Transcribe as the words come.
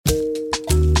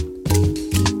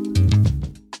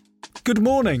Good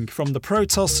morning from the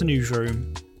Protos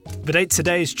newsroom. The date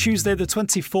today is Tuesday the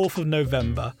 24th of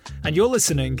November, and you're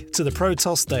listening to the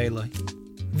Protos Daily.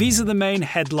 These are the main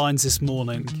headlines this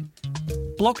morning.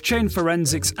 Blockchain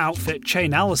forensics outfit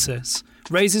Chainalysis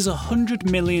raises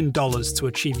 $100 million to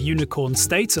achieve unicorn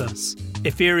status.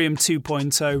 Ethereum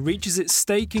 2.0 reaches its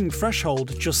staking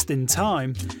threshold just in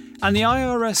time, and the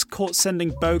IRS caught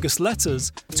sending bogus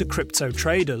letters to crypto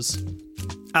traders.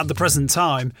 At the present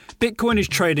time, Bitcoin is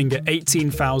trading at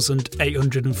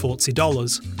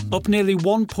 $18,840, up nearly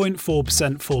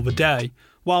 1.4% for the day,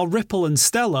 while Ripple and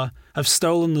Stellar have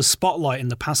stolen the spotlight in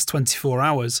the past 24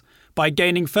 hours by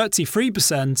gaining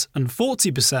 33% and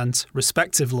 40%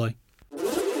 respectively.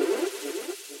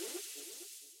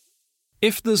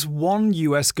 If there's one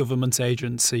US government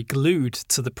agency glued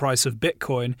to the price of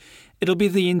Bitcoin, it'll be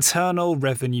the Internal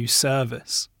Revenue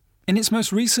Service. In its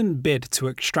most recent bid to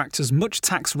extract as much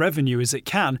tax revenue as it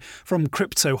can from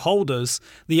crypto holders,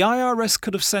 the IRS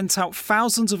could have sent out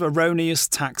thousands of erroneous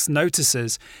tax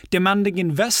notices, demanding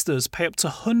investors pay up to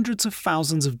hundreds of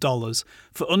thousands of dollars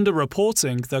for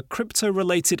underreporting their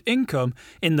crypto-related income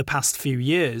in the past few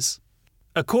years.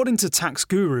 According to tax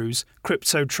gurus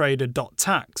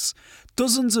CryptoTrader.tax,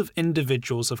 dozens of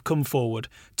individuals have come forward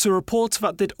to report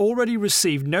that they'd already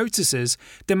received notices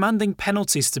demanding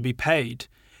penalties to be paid,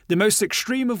 the most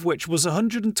extreme of which was a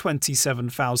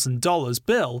 $127,000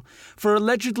 bill for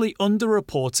allegedly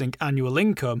underreporting annual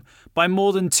income by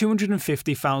more than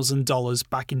 $250,000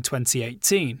 back in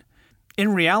 2018.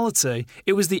 In reality,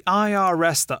 it was the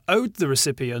IRS that owed the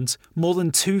recipient more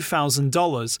than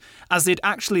 $2,000, as they'd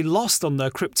actually lost on their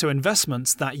crypto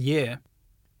investments that year.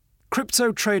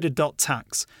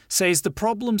 CryptoTrader.tax says the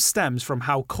problem stems from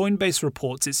how Coinbase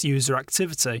reports its user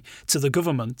activity to the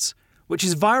government, which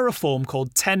is via a form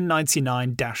called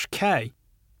 1099-K.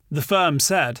 The firm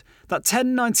said that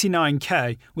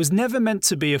 1099-K was never meant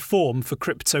to be a form for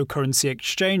cryptocurrency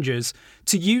exchanges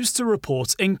to use to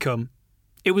report income.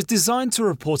 It was designed to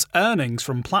report earnings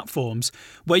from platforms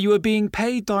where you are being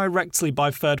paid directly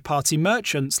by third-party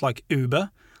merchants like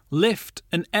Uber, Lyft,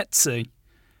 and Etsy.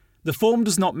 The form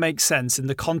does not make sense in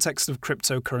the context of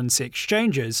cryptocurrency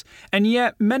exchanges, and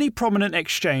yet many prominent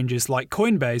exchanges like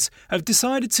Coinbase have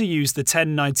decided to use the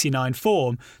 1099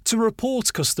 form to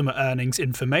report customer earnings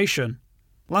information.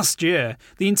 Last year,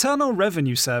 the Internal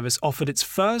Revenue Service offered its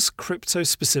first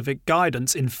crypto-specific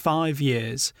guidance in 5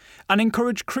 years and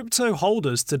encouraged crypto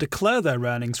holders to declare their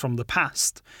earnings from the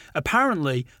past,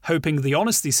 apparently hoping the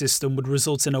honesty system would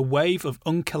result in a wave of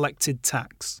uncollected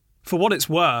tax. For what it's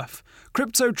worth,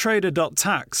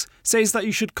 CryptoTrader.tax says that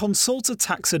you should consult a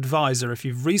tax advisor if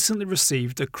you've recently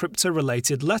received a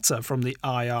crypto-related letter from the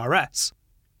IRS.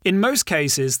 In most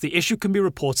cases, the issue can be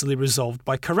reportedly resolved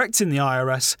by correcting the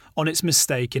IRS on its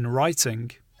mistake in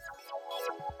writing.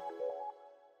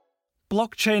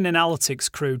 Blockchain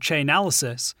analytics crew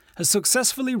Chainalysis has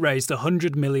successfully raised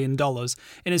 $100 million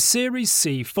in a Series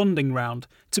C funding round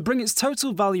to bring its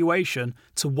total valuation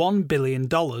to $1 billion.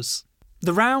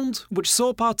 The round, which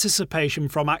saw participation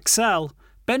from Accel,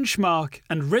 Benchmark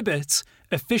and Ribbit,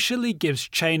 officially gives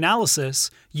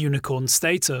Chainalysis unicorn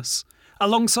status,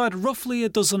 alongside roughly a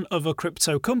dozen other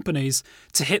crypto companies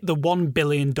to hit the $1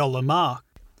 billion mark.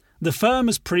 The firm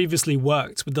has previously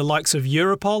worked with the likes of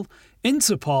Europol,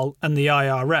 Interpol and the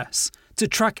IRS to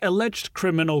track alleged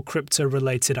criminal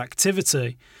crypto-related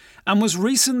activity, and was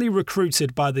recently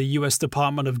recruited by the US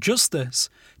Department of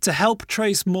Justice to help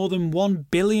trace more than $1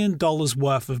 billion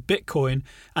worth of Bitcoin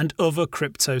and other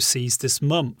crypto seized this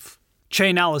month.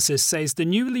 Chainalysis says the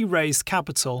newly raised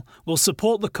capital will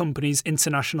support the company's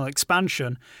international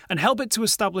expansion and help it to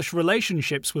establish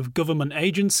relationships with government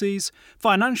agencies,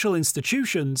 financial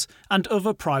institutions, and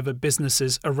other private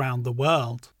businesses around the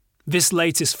world. This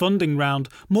latest funding round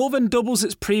more than doubles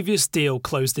its previous deal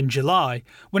closed in July,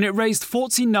 when it raised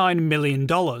 $49 million.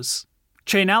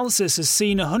 Chainalysis has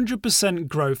seen 100%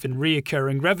 growth in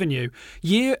recurring revenue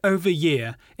year over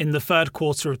year in the third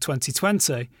quarter of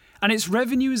 2020, and its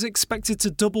revenue is expected to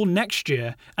double next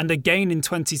year and again in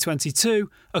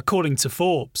 2022, according to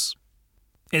Forbes.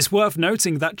 It's worth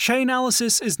noting that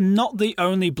Chainalysis is not the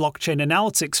only blockchain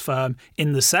analytics firm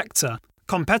in the sector.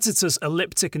 Competitors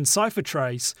Elliptic and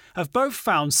CipherTrace have both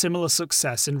found similar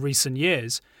success in recent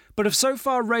years, but have so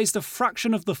far raised a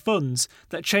fraction of the funds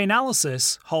that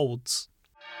Chainalysis holds.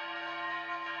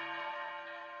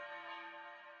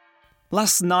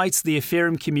 Last night, the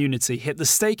Ethereum community hit the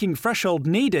staking threshold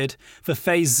needed for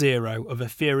Phase 0 of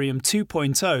Ethereum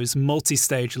 2.0's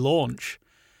multi-stage launch,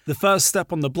 the first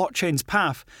step on the blockchain's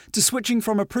path to switching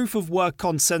from a proof-of-work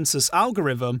consensus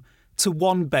algorithm to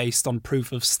one based on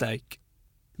proof of stake.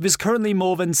 There's currently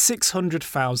more than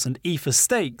 600,000 Ether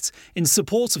staked in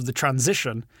support of the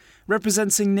transition,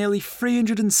 representing nearly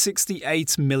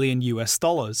 $368 million US,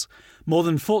 more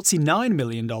than $49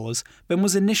 million than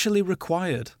was initially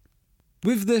required.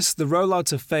 With this, the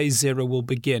rollout of Phase 0 will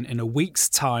begin in a week's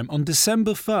time on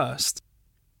December 1st.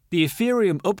 The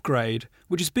Ethereum upgrade,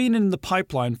 which has been in the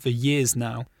pipeline for years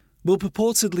now, will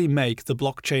purportedly make the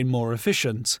blockchain more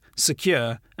efficient,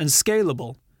 secure, and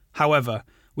scalable. However,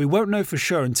 we won't know for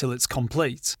sure until it's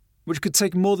complete, which could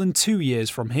take more than 2 years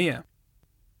from here.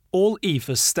 All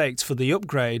Ether staked for the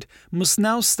upgrade must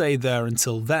now stay there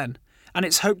until then, and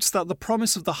it's hoped that the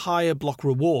promise of the higher block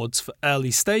rewards for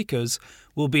early stakers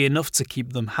will be enough to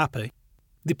keep them happy.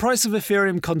 The price of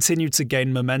Ethereum continued to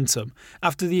gain momentum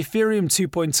after the Ethereum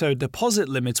 2.0 deposit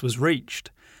limit was reached,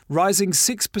 rising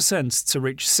 6% to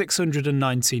reach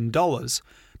 $619,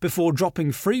 before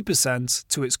dropping 3%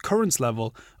 to its current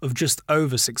level of just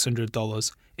over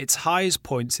 $600, its highest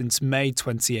point since May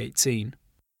 2018.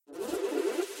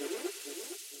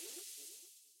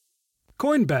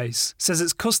 Coinbase says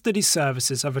its custody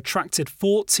services have attracted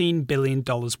 $14 billion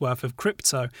worth of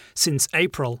crypto since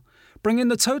April, bringing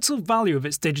the total value of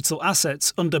its digital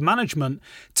assets under management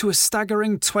to a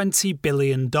staggering $20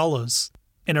 billion.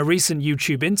 In a recent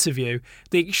YouTube interview,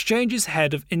 the exchange's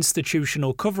head of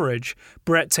institutional coverage,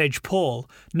 Brett Tage-Paul,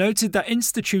 noted that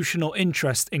institutional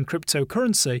interest in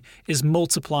cryptocurrency is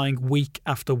multiplying week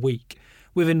after week,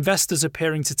 with investors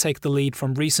appearing to take the lead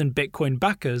from recent Bitcoin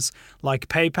backers like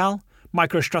PayPal,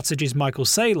 MicroStrategy's Michael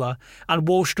Saylor, and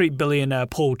Wall Street billionaire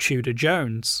Paul Tudor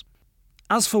Jones.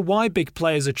 As for why big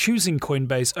players are choosing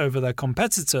Coinbase over their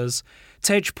competitors,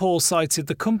 Tage-Paul cited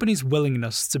the company's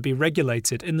willingness to be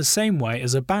regulated in the same way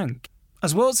as a bank,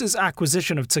 as well as its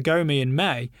acquisition of Tagomi in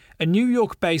May, a New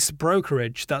York-based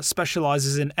brokerage that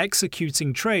specializes in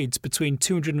executing trades between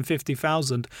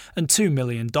 $250,000 and $2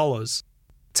 million.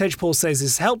 Tage-Paul says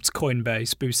this helped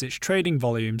Coinbase boost its trading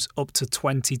volumes up to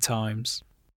 20 times.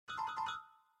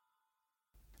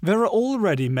 There are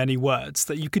already many words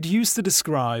that you could use to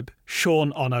describe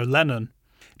Sean Ono Lennon,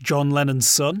 John Lennon's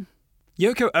son,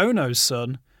 Yoko Ono's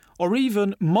son, or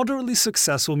even moderately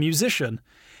successful musician,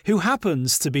 who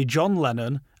happens to be John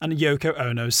Lennon and Yoko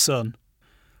Ono's son.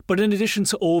 But in addition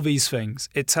to all these things,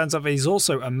 it turns out that he's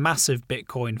also a massive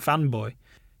Bitcoin fanboy.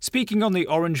 Speaking on the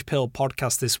Orange Pill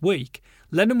podcast this week,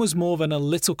 Lennon was more than a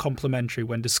little complimentary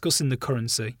when discussing the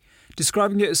currency,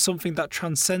 describing it as something that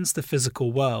transcends the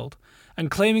physical world, and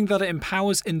claiming that it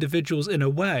empowers individuals in a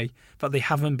way that they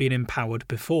haven't been empowered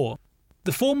before.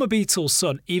 The former Beatles'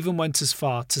 son even went as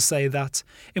far to say that,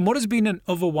 in what has been an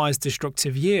otherwise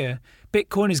destructive year,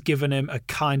 Bitcoin has given him a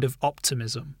kind of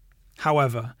optimism.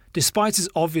 However, despite his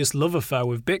obvious love affair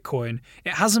with Bitcoin,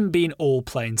 it hasn't been all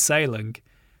plain sailing.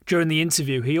 During the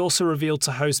interview, he also revealed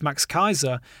to host Max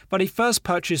Kaiser that he first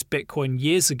purchased Bitcoin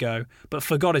years ago but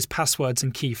forgot his passwords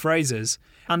and key phrases,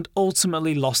 and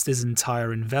ultimately lost his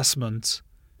entire investment.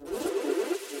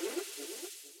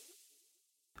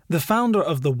 The founder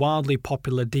of the wildly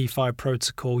popular DeFi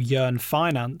protocol Yearn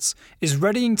Finance is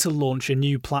readying to launch a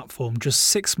new platform just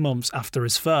 6 months after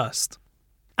his first.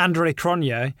 André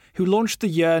Cronje, who launched the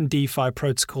Yearn DeFi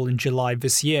protocol in July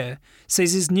this year,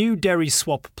 says his new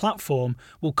DeriSwap platform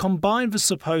will combine the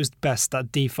supposed best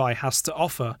that DeFi has to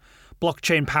offer: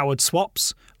 blockchain-powered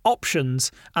swaps,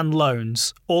 options, and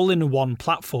loans, all in one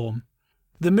platform.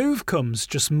 The move comes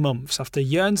just months after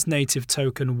Yearn's native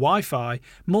token Wi-Fi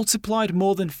multiplied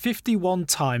more than 51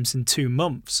 times in 2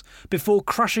 months, before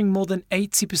crashing more than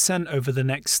 80% over the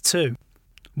next 2.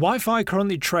 Wi-Fi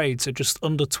currently trades at just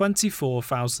under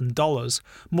 $24,000,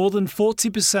 more than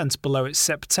 40% below its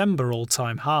September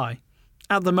all-time high.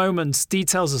 At the moment,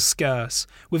 details are scarce,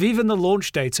 with even the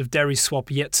launch date of DeriSwap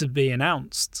yet to be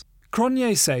announced.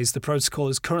 Cronje says the protocol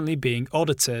is currently being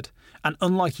audited, and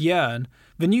unlike Yearn,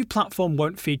 the new platform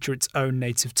won't feature its own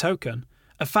native token,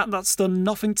 a fact that's done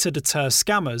nothing to deter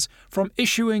scammers from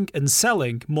issuing and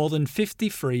selling more than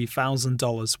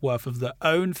 $53,000 worth of their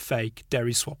own fake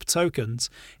DeriSwap tokens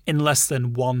in less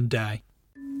than 1 day.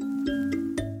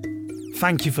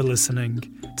 Thank you for listening.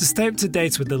 To stay up to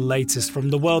date with the latest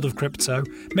from the world of crypto,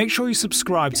 make sure you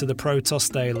subscribe to the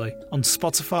Protoss Daily on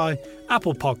Spotify,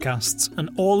 Apple Podcasts,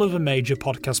 and all of the major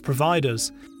podcast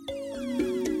providers.